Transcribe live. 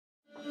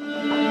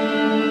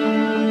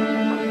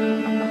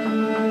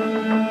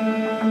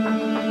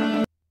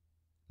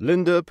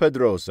Linda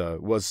Pedroza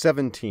was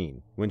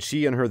 17 when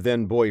she and her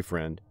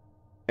then-boyfriend,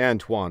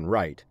 Antoine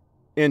Wright,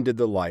 ended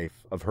the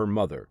life of her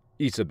mother,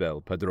 Isabel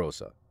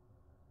Pedroza.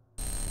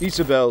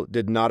 Isabel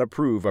did not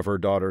approve of her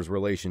daughter's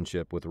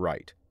relationship with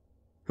Wright,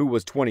 who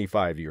was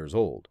 25 years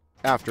old,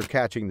 after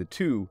catching the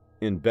two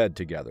in bed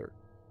together.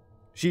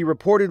 She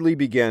reportedly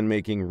began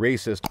making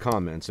racist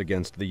comments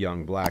against the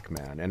young black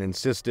man and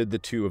insisted the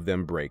two of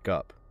them break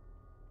up.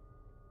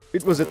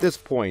 It was at this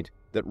point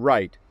that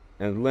Wright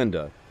and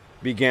Linda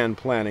began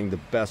planning the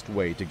best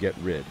way to get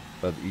rid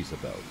of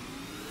Isabel.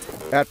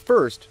 At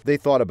first, they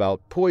thought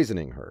about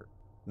poisoning her.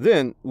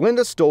 Then,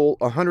 Linda stole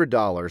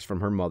 $100 from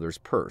her mother's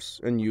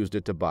purse and used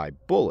it to buy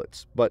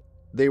bullets, but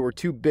they were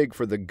too big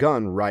for the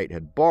gun Wright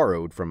had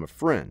borrowed from a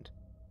friend.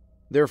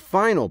 Their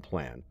final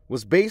plan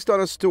was based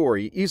on a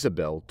story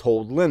Isabel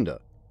told Linda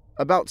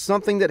about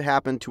something that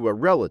happened to a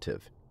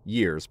relative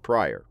years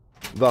prior.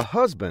 The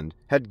husband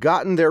had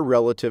gotten their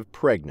relative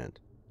pregnant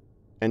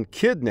and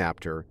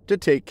kidnapped her to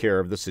take care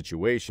of the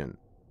situation.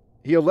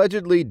 He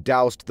allegedly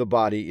doused the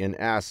body in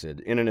acid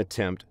in an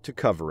attempt to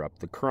cover up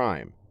the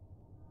crime.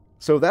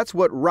 So that's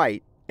what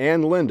Wright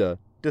and Linda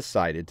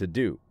decided to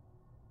do.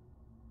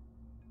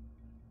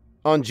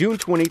 On June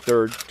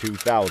 23,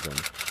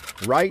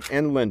 2000, Wright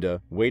and Linda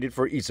waited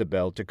for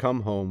Isabel to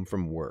come home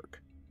from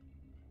work.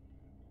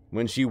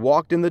 When she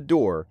walked in the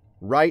door,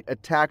 Wright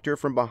attacked her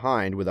from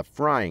behind with a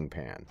frying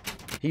pan.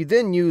 He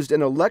then used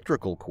an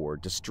electrical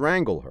cord to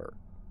strangle her.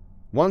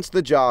 Once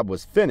the job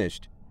was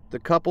finished, the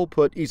couple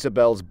put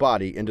Isabel's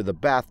body into the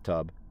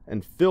bathtub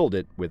and filled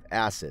it with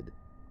acid.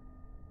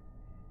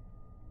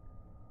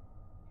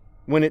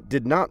 When it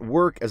did not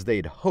work as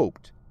they'd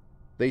hoped,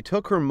 they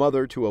took her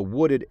mother to a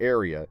wooded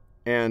area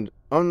and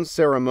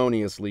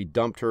unceremoniously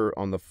dumped her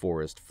on the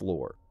forest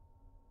floor.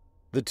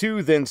 The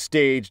two then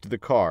staged the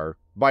car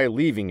by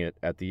leaving it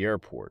at the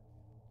airport.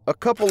 A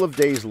couple of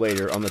days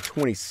later, on the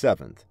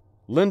 27th,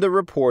 Linda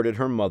reported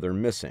her mother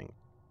missing,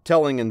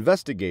 telling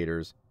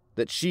investigators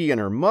that she and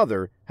her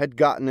mother had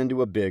gotten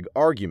into a big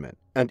argument,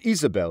 and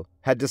Isabel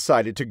had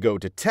decided to go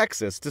to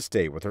Texas to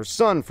stay with her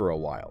son for a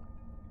while.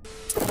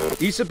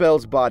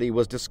 Isabel's body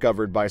was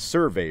discovered by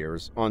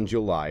surveyors on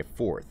July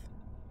 4th.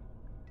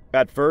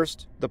 At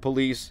first, the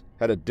police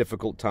had a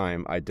difficult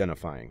time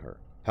identifying her.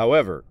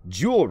 However,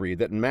 jewelry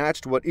that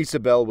matched what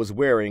Isabel was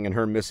wearing in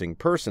her missing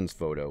persons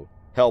photo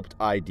helped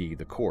ID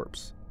the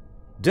corpse.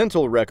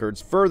 Dental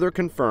records further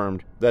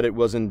confirmed that it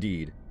was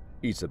indeed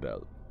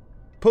Isabel.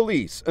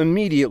 Police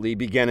immediately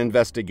began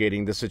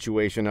investigating the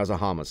situation as a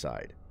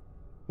homicide.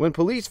 When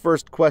police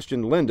first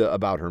questioned Linda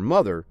about her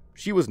mother,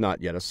 she was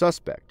not yet a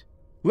suspect.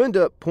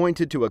 Linda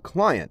pointed to a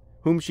client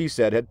whom she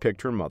said had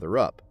picked her mother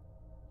up.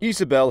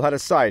 Isabel had a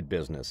side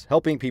business,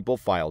 helping people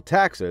file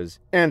taxes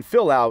and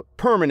fill out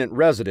permanent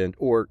resident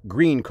or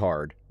green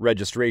card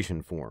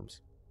registration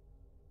forms.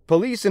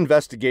 Police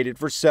investigated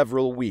for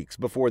several weeks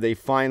before they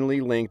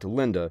finally linked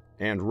Linda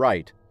and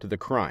Wright to the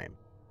crime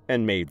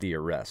and made the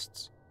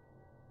arrests.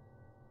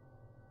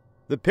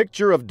 The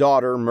picture of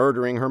daughter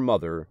murdering her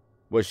mother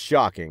was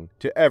shocking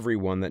to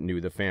everyone that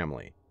knew the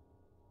family.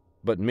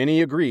 But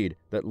many agreed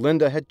that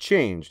Linda had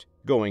changed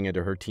going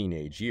into her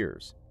teenage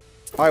years.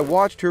 "I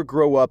watched her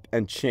grow up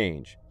and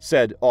change,"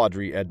 said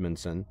Audrey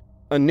Edmondson,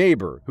 a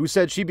neighbor who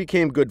said she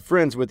became good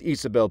friends with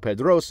Isabel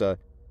Pedroza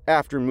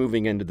after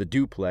moving into the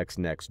duplex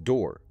next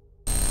door.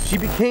 "She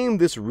became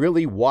this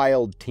really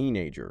wild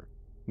teenager,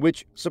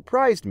 which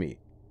surprised me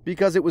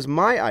because it was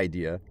my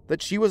idea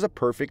that she was a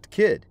perfect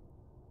kid.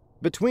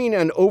 Between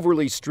an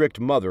overly strict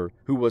mother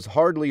who was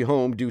hardly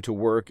home due to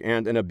work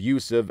and an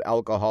abusive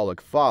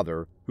alcoholic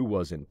father who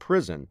was in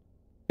prison,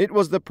 it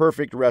was the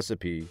perfect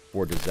recipe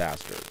for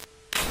disaster."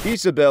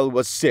 Isabel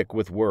was sick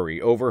with worry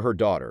over her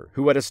daughter,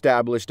 who had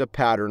established a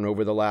pattern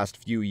over the last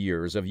few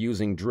years of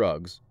using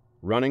drugs,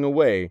 running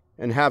away,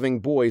 and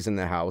having boys in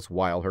the house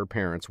while her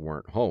parents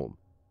weren't home.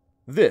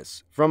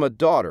 This from a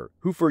daughter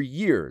who for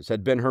years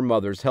had been her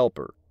mother's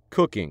helper,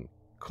 cooking,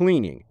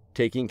 cleaning,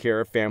 taking care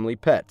of family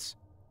pets,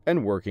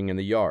 and working in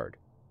the yard.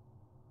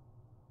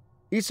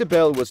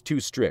 "Isabel was too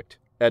strict,"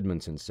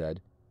 Edmondson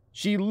said.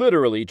 "She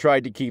literally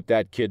tried to keep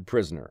that kid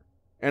prisoner,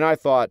 and I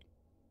thought,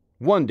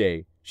 one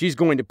day she's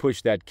going to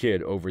push that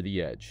kid over the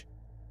edge.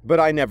 But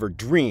I never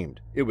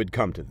dreamed it would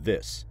come to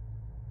this.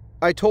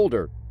 I told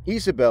her,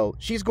 Isabel,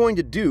 she's going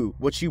to do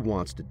what she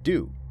wants to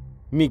do."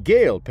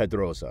 Miguel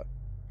Pedroza,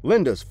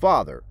 Linda's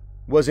father,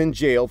 was in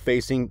jail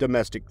facing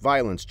domestic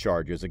violence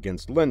charges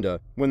against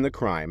Linda when the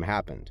crime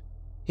happened.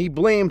 He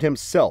blamed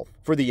himself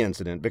for the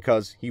incident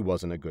because he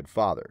wasn't a good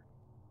father.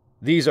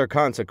 "These are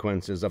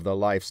consequences of the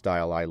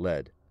lifestyle I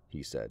led,"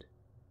 he said.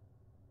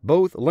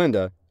 Both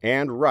Linda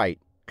and Wright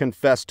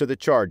confessed to the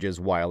charges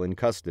while in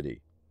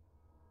custody.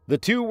 The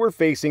two were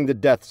facing the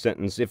death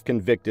sentence if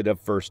convicted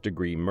of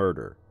first-degree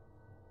murder.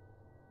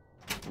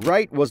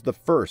 Wright was the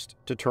first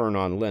to turn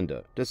on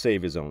Linda to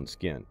save his own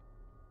skin.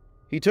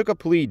 He took a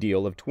plea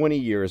deal of 20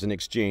 years in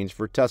exchange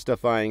for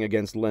testifying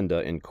against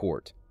Linda in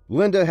court.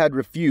 Linda had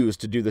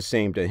refused to do the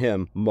same to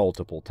him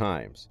multiple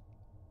times.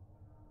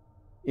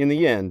 In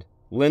the end,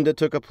 Linda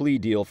took a plea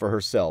deal for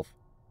herself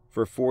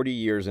for 40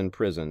 years in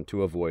prison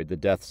to avoid the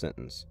death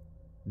sentence,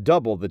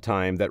 double the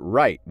time that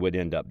Wright would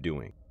end up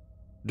doing.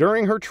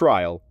 During her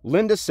trial,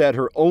 Linda said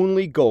her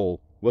only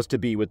goal was to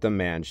be with the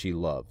man she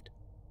loved.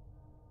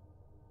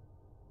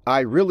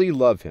 "I really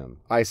love him.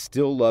 I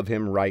still love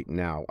him right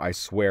now. I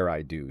swear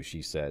I do,"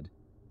 she said.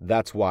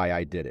 "That's why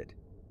I did it.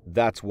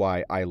 That's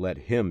why I let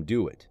him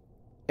do it."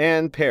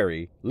 Ann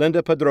Perry,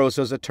 Linda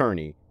Pedroza's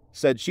attorney,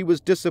 said she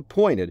was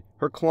disappointed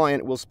her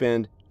client will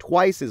spend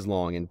twice as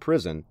long in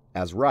prison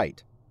as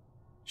Wright.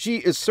 She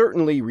is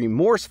certainly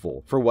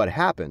remorseful for what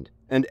happened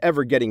and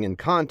ever getting in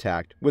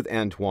contact with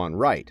Antoine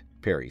Wright,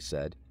 Perry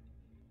said.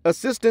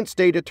 Assistant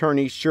State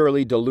Attorney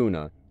Shirley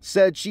DeLuna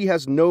said she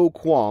has no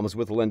qualms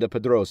with Linda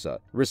Pedroza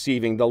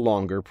receiving the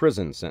longer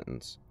prison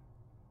sentence.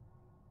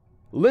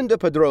 Linda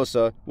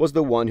Pedroza was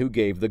the one who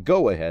gave the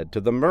go-ahead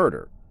to the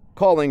murder,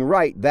 calling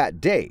Wright that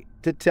day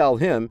to tell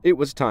him it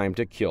was time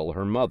to kill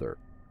her mother.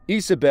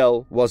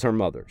 Isabel was her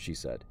mother, she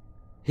said.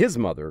 His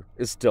mother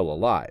is still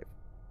alive.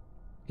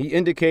 He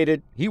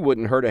indicated he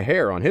wouldn't hurt a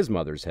hair on his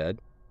mother's head.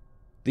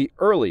 The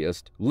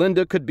earliest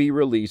Linda could be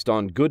released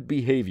on good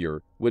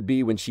behavior would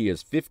be when she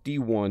is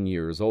 51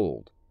 years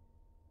old.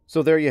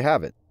 So there you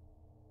have it.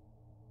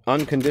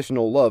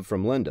 Unconditional love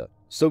from Linda,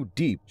 so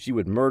deep she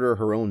would murder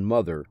her own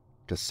mother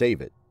to save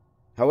it.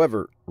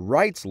 However,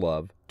 Wright's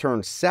love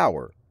turned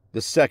sour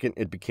the second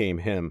it became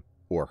him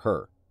or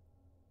her.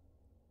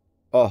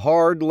 A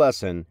hard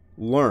lesson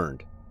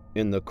learned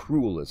in the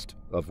cruelest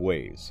of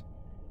ways.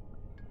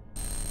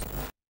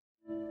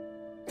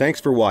 Thanks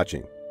for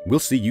watching. We'll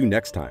see you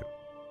next time.